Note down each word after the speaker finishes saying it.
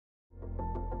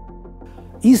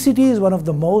ECT is one of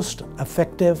the most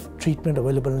effective treatment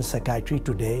available in psychiatry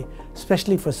today,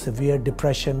 especially for severe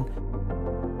depression.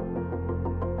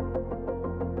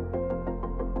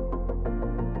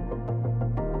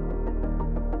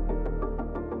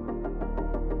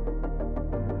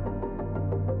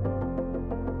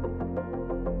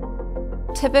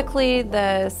 Typically,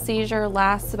 the seizure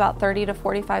lasts about 30 to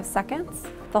 45 seconds.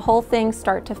 The whole thing,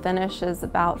 start to finish, is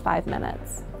about 5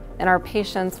 minutes. And our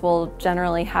patients will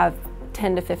generally have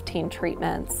 10 to 15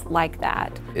 treatments like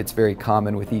that. It's very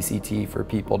common with ECT for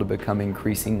people to become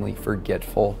increasingly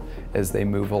forgetful as they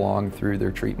move along through their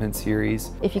treatment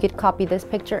series. If you could copy this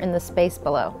picture in the space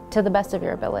below, to the best of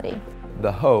your ability.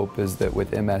 The hope is that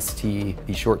with MST,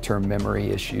 the short-term memory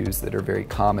issues that are very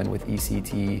common with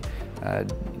ECT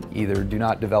either do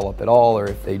not develop at all, or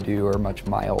if they do, are much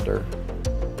milder.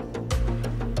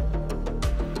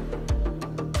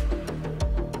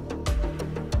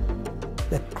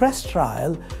 The CREST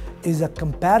trial is a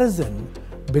comparison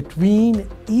between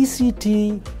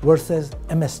ECT versus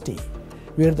MST.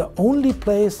 We are the only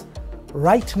place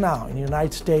right now in the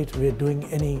United States we are doing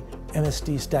any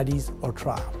MST studies or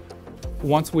trial.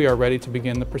 Once we are ready to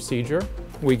begin the procedure,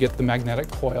 we get the magnetic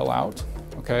coil out,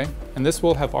 okay? And this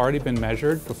will have already been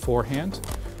measured beforehand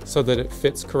so that it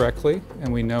fits correctly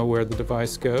and we know where the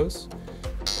device goes.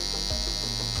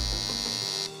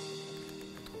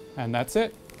 And that's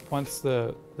it. Once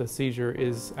the seizure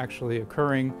is actually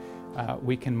occurring,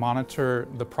 we can monitor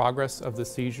the progress of the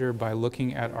seizure by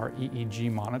looking at our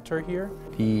EEG monitor here.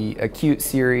 The acute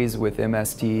series with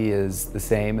MST is the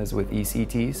same as with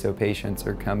ECT, so patients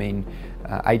are coming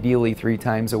ideally 3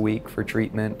 times a week for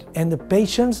treatment. And the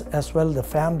patients as well as the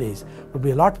families will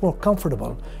be a lot more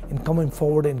comfortable in coming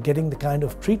forward and getting the kind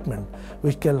of treatment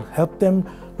which can help them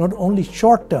not only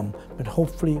short term but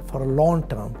hopefully for a long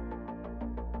term.